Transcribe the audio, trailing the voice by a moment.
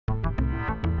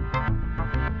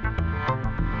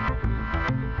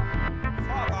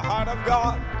of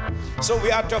God. So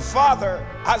we are to father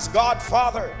as God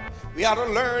fathered. We are to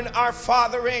learn our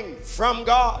fathering from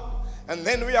God. And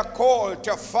then we are called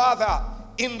to father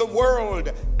in the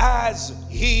world as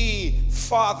he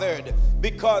fathered,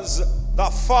 because the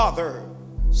Father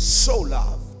so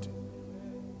loved.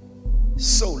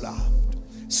 So loved.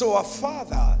 So a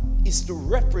father is to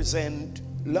represent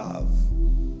love.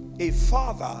 A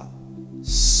father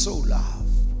so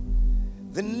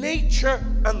loved. The nature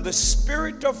and the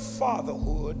spirit of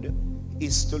fatherhood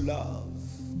is to love.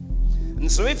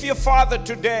 And so if you're father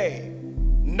today,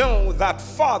 know that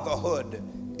fatherhood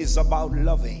is about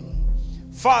loving.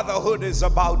 Fatherhood is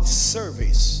about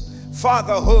service.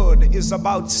 Fatherhood is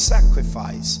about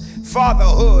sacrifice.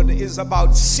 Fatherhood is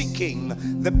about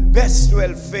seeking the best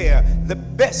welfare, the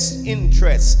best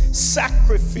interests,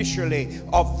 sacrificially,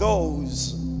 of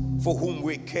those for whom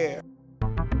we care.